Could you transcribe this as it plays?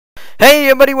Hey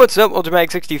everybody, what's up?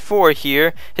 Ultramag64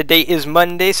 here. Today is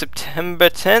Monday,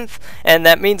 September 10th, and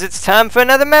that means it's time for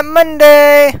another Map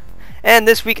Monday! And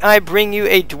this week I bring you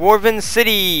a Dwarven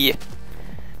city.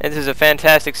 And this is a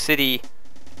fantastic city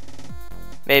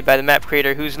made by the map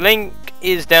creator, whose link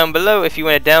is down below. If you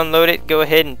want to download it, go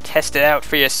ahead and test it out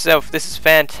for yourself. This is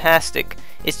fantastic.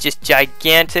 It's just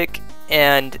gigantic,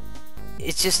 and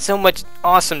it's just so much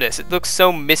awesomeness. It looks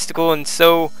so mystical and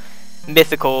so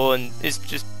mythical, and it's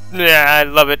just, yeah, I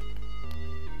love it.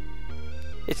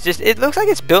 It's just, it looks like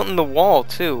it's built in the wall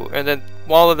too, or the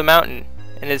wall of the mountain,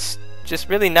 and it's just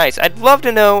really nice. I'd love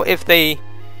to know if they,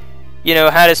 you know,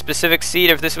 had a specific seed,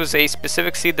 if this was a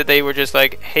specific seed that they were just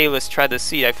like, hey, let's try this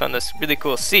seed. I found this really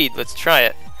cool seed, let's try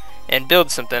it and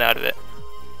build something out of it.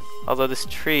 Although this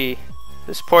tree,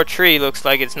 this poor tree looks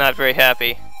like it's not very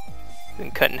happy. It's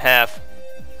been cut in half.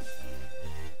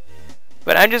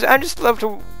 But I'd just love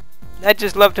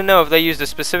to know if they used a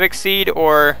specific seed,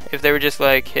 or if they were just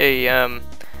like, hey,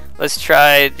 let's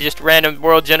try just random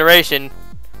world generation.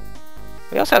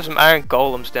 We also have some iron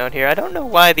golems down here. I don't know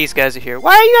why these guys are here.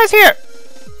 Why are you guys here?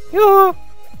 Yoo-hoo!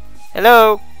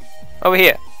 Hello! Over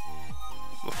here.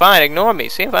 Well, fine, ignore me.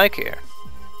 See if I care.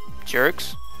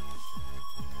 Jerks.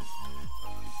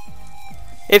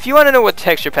 If you want to know what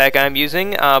texture pack I'm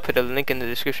using, I'll put a link in the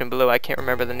description below. I can't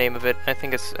remember the name of it. I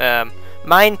think it's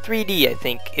Mine 3D, I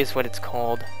think, is what it's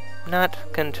called. Not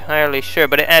entirely sure,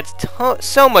 but it adds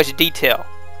so much detail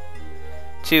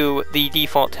to the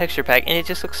default texture pack, and it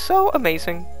just looks so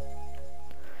amazing.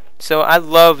 So I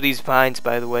love these vines,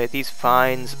 by the way. These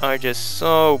vines are just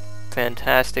so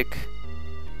fantastic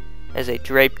as they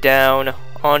drape down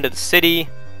onto the city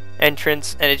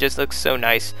entrance, and it just looks so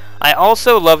nice. I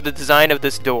also love the design of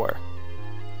this door.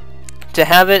 To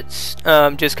have it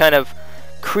just kind of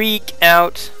creak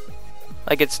out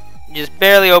like it's just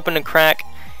barely open and crack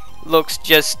looks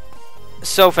just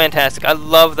so fantastic. I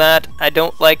love that. I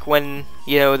don't like when,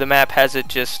 you know, the map has it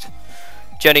just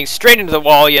jutting straight into the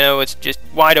wall, you know, it's just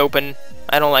wide open.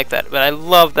 I don't like that, but I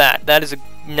love that. That is a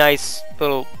nice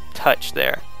little touch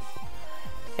there.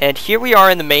 And here we are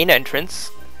in the main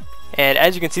entrance. And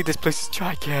as you can see, this place is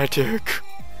gigantic.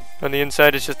 On the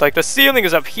inside, it's just like the ceiling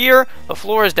is up here, the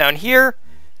floor is down here.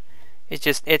 It's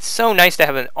just, it's so nice to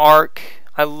have an arc.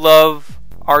 I love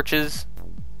arches.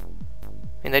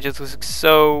 And they just look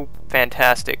so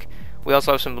fantastic. We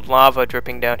also have some lava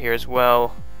dripping down here as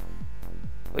well,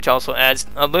 which also adds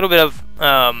a little bit of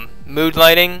mood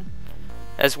lighting,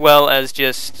 as well as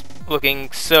just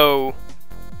looking so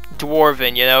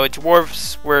dwarven, you know.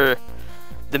 Dwarves were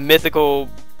the mythical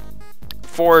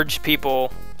forge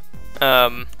people,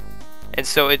 and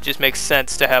so it just makes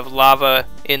sense to have lava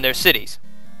in their cities.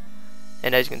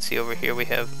 And as you can see over here, we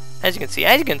have, as you can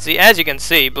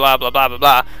see, blah blah blah blah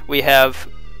blah, we have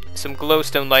some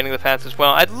glowstone lighting the path as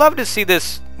well. I'd love to see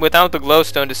this without the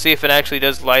glowstone to see if it actually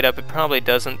does light up. It probably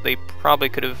doesn't. They probably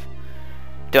could have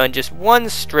done just one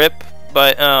strip,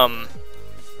 but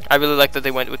I really like that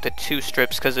they went with the 2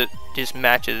 strips because it just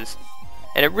matches,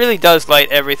 and it really does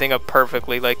light everything up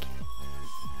perfectly. Like,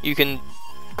 you can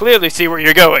clearly see where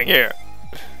you're going here.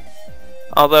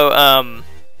 Although,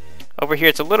 over here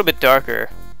it's a little bit darker,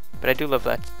 but I do love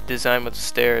that design with the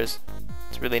stairs.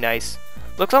 It's really nice.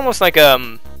 Looks almost like,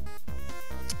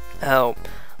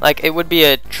 like it would be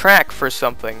a track for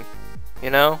something, you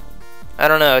know? I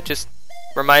don't know, it just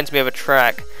reminds me of a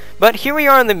track. But here we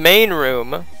are in the main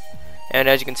room, and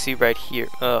as you can see right here,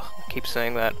 ugh, I keep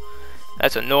saying that.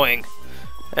 That's annoying.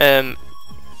 So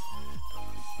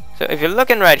if you're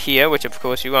looking right here, which of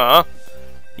course you are,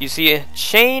 you see a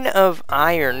chain of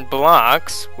iron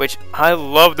blocks, which I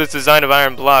love this design of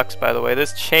iron blocks, by the way.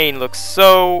 This chain looks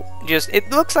so, it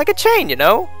looks like a chain, you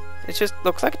know? It just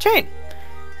looks like a chain.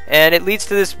 And it leads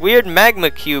to this weird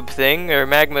magma cube thing, or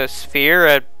magma sphere,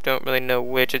 I don't really know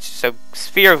which. It's just a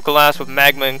sphere of glass with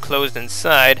magma enclosed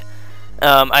inside.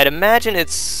 I'd imagine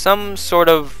it's some sort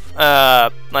of,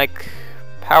 like,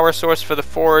 power source for the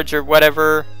forge or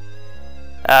whatever.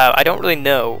 I don't really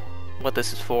know what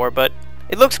this is for, but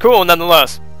it looks cool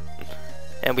nonetheless.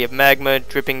 And we have magma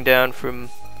dripping down from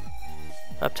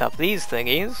up top of these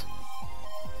thingies.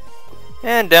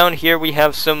 And down here we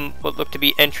have some what look to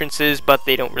be entrances, but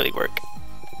they don't really work.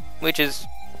 Which is,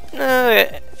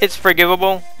 it's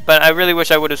forgivable, but I really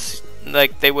wish I would have,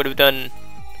 like, they would have done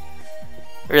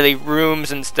really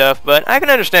rooms and stuff, but I can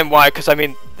understand why, because I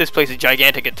mean, this place is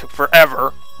gigantic, it took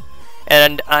forever.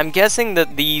 And I'm guessing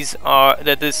that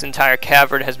this entire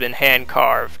cavern has been hand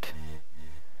carved,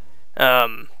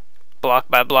 block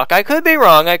by block. I could be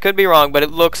wrong, but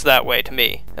it looks that way to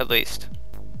me, at least.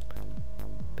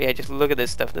 But yeah, just look at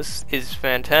this stuff. This is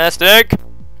fantastic.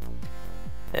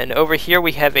 And over here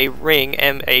we have a ring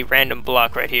and a random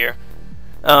block right here.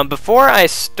 Before I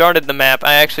started the map,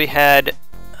 I actually had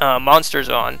monsters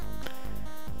on.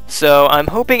 So I'm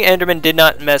hoping Enderman did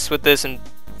not mess with this and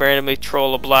randomly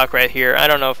troll a block right here. I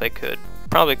don't know if they could.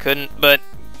 Probably couldn't, but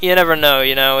you never know,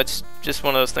 you know. It's just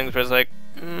one of those things where it's like,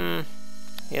 you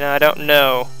know, I don't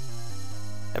know.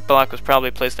 That block was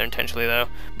probably placed there intentionally, though.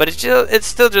 But it's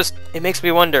still just, it makes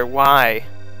me wonder why.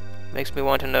 It makes me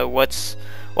want to know what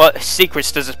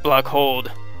secrets does this block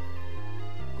hold.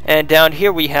 And down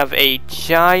here we have a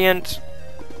giant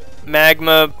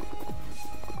magma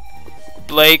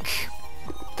lake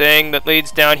thing that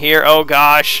leads down here. Oh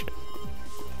gosh.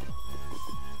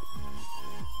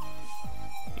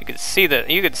 You could see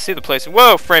the place.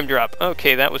 Whoa, frame drop.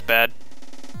 Okay, that was bad.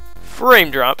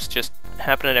 Frame drops just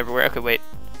happening everywhere. Okay, wait.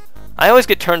 I always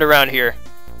get turned around here.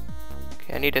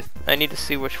 Okay, I need to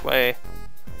see which way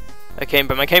I came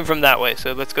from. I came from that way,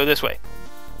 so let's go this way.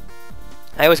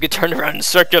 I always get turned around in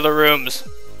circular rooms.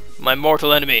 My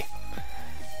mortal enemy.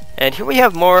 And here we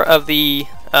have more of the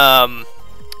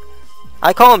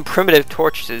I call them primitive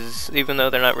torches, even though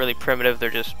they're not really primitive.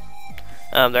 They're just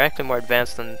they're actually more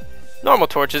advanced than normal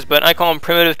torches, but I call them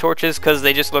primitive torches because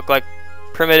they just look like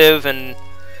primitive, and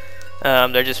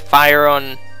they're just fire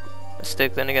on a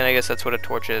stick. Then again, I guess that's what a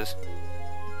torch is.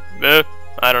 I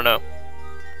don't know.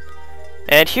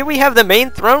 And here we have the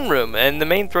main throne room, and the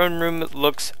main throne room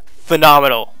looks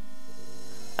phenomenal.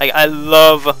 I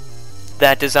love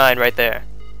that design right there.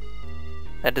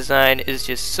 That design is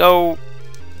just so...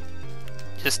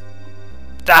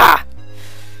 I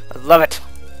love it.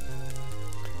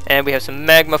 And we have some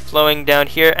magma flowing down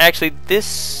here. Actually,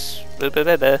 this...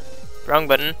 wrong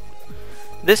button.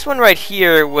 This one right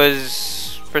here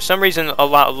was, for some reason, a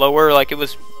lot lower. Like, it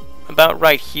was about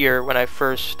right here when I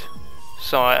first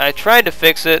saw it. I tried to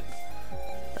fix it.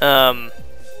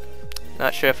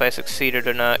 Not sure if I succeeded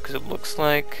or not, because it looks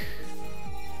like...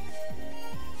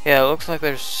 Yeah, it looks like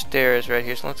there's stairs right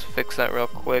here, so let's fix that real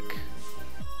quick.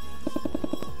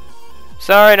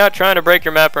 Sorry, not trying to break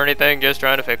your map or anything, just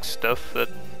trying to fix stuff that...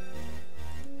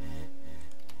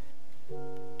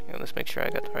 Okay, let's make sure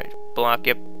I got the right block,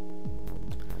 yep.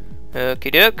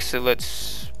 Okie doke, so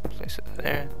let's place it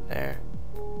there.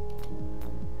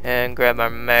 And grab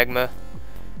our magma.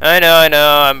 I know,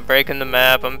 I'm breaking the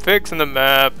map, I'm fixing the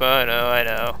map, I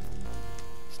know.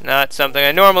 It's not something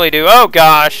I normally do. Oh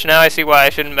gosh, now I see why I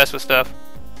shouldn't mess with stuff.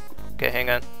 Okay, hang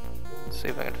on. Let's see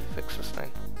if I can fix this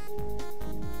thing.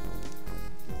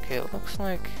 Okay, it looks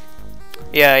like...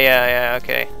 Yeah,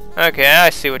 okay. Okay, I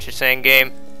see what you're saying,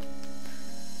 game.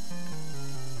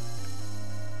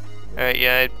 Alright,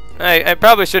 yeah, I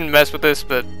probably shouldn't mess with this,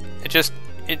 but it just...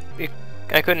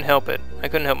 I couldn't help it. I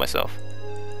couldn't help myself.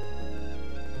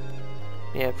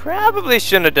 Yeah, probably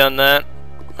shouldn't have done that.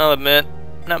 I'll admit.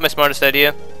 Not my smartest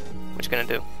idea. What you gonna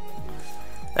do?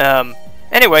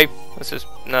 Anyway, let's just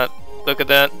not look at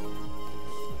that.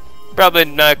 Probably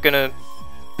not gonna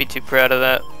be too proud of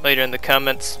that later in the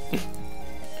comments.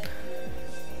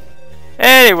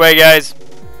 Anyway, guys.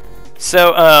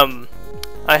 So,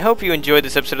 I hope you enjoyed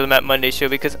this episode of the Map Monday show,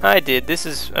 because I did. This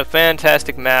is a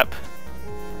fantastic map.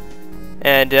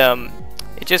 And,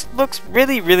 it just looks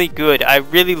really, really good. I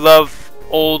really love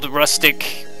old,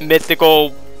 rustic,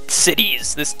 mythical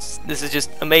cities. This is just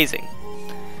amazing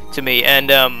to me.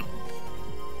 And,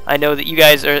 I know that you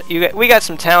guys are... we got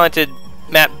some talented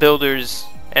map builders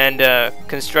and,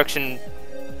 construction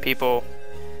people.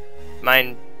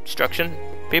 Mine-struction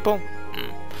people?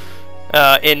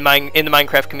 In the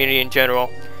Minecraft community in general.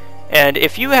 And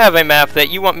if you have a map that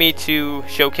you want me to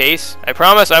showcase, I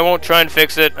promise I won't try and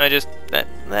fix it. I just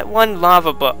that one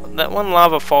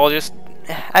lava fall just,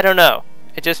 I don't know.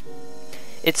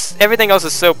 It's everything else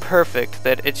is so perfect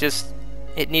that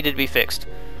it needed to be fixed.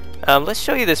 Let's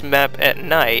show you this map at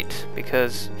night,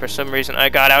 because for some reason I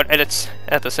got out edits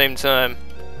at the same time.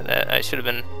 I should have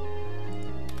been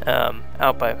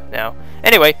out by now.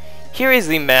 Anyway, here is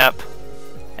the map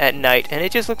at night, and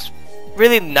it just looks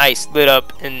really nice, lit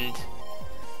up, and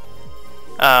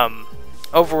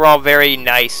overall very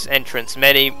nice entrance.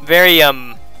 Very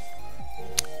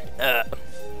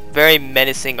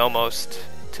menacing almost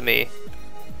to me.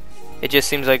 It just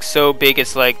seems like so big.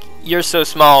 It's like you're so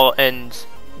small and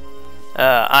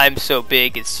I'm so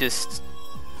big. It's just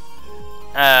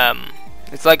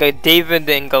it's like a David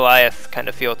and Goliath kind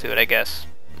of feel to it, I guess.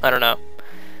 I don't know.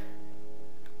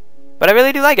 But I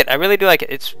really do like it. I really do like it.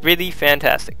 It's really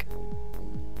fantastic.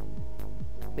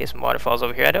 We have some waterfalls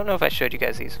over here. I don't know if I showed you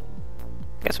guys these.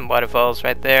 Got some waterfalls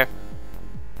right there.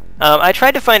 I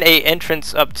tried to find a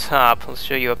entrance up top. Let's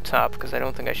show you up top, because I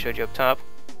don't think I showed you up top.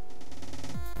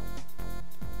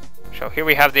 So here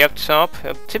we have the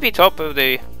tippy top of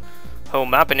the whole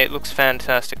map, and it looks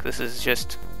fantastic. This is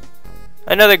just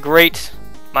another great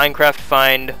Minecraft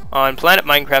find on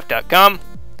planetminecraft.com.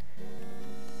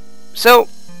 So,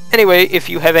 anyway, if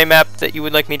you have a map that you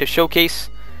would like me to showcase,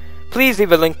 please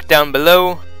leave a link down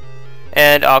below,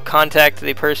 and I'll contact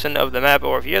the person of the map,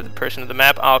 or if you're the person of the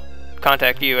map, I'll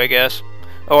contact you, I guess.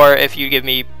 Or if you give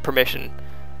me permission.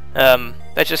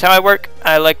 That's just how I work.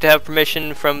 I like to have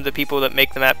permission from the people that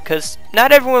make the map, because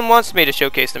not everyone wants me to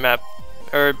showcase the map.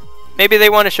 Or maybe they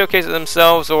want to showcase it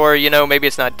themselves, or, you know, maybe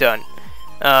it's not done.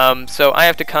 So I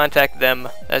have to contact them.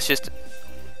 That's just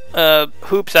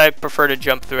hoops I prefer to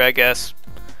jump through, I guess.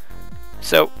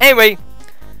 So, anyway,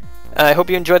 I hope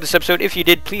you enjoyed this episode. If you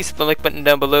did, please hit the like button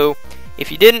down below.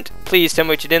 If you didn't, please tell me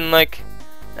what you didn't like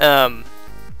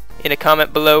in a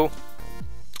comment below.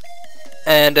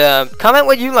 And comment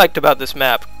what you liked about this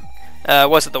map.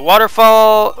 Was it the lava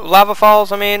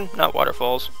falls, I mean? Not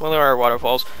waterfalls. Well, there are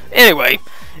waterfalls. Anyway,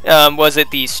 was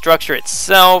it the structure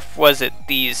itself? Was it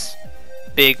these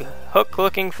big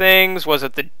hook-looking things? Was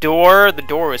it the door? The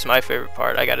door was my favorite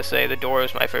part, I gotta say. The door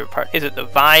was my favorite part. Is it the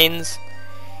vines?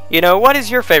 You know, what is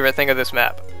your favorite thing of this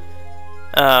map?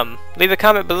 Leave a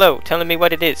comment below telling me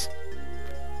what it is.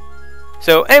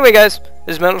 So, anyway, guys,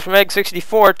 this is Metal from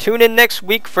Egg64. Tune in next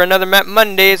week for another Map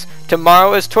Mondays.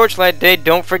 Tomorrow is Torchlight Day.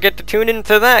 Don't forget to tune in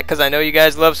to that, because I know you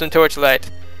guys love some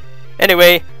Torchlight.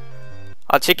 Anyway,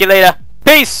 I'll check you later.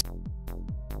 Peace!